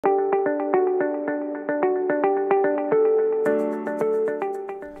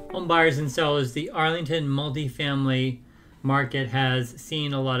Home buyers and sellers, the Arlington multifamily market has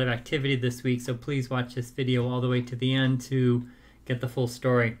seen a lot of activity this week, so please watch this video all the way to the end to get the full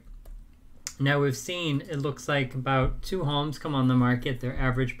story. Now we've seen, it looks like about 2 homes come on the market. Their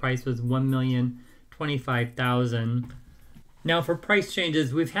average price was $1,025,000. Now for price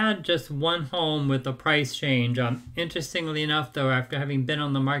changes, we've had just 1 home with a price change. Interestingly enough though, after having been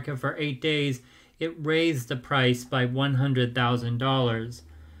on the market for 8 days, it raised the price by $100,000.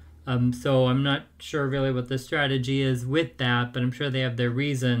 So I'm not sure really what the strategy is with that, but I'm sure they have their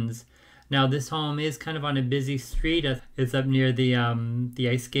reasons. Now this home is kind of on a busy street. It's up near the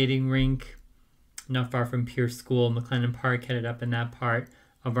ice skating rink, not far from Pierce School. McLennan Park, headed up in that part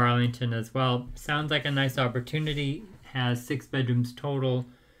of Arlington as well. Sounds like a nice opportunity. Has 6 bedrooms total,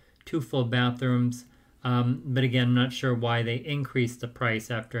 2 full bathrooms. But again, I'm not sure why they increased the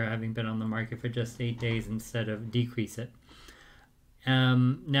price after having been on the market for just 8 days instead of decrease it.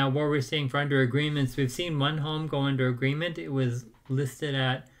 Now what we're seeing for under agreements, we've seen 1 home go under agreement. It was listed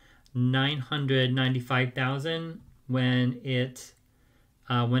at $995,000 when it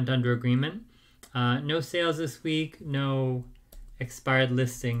went under agreement. No sales this week, no expired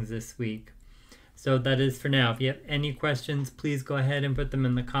listings this week. So that is for now. If you have any questions, please go ahead and put them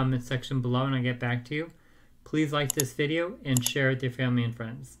in the comment section below and I'll get back to you. Please like this video and share it with your family and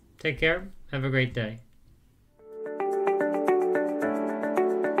friends. Take care. Have a great day.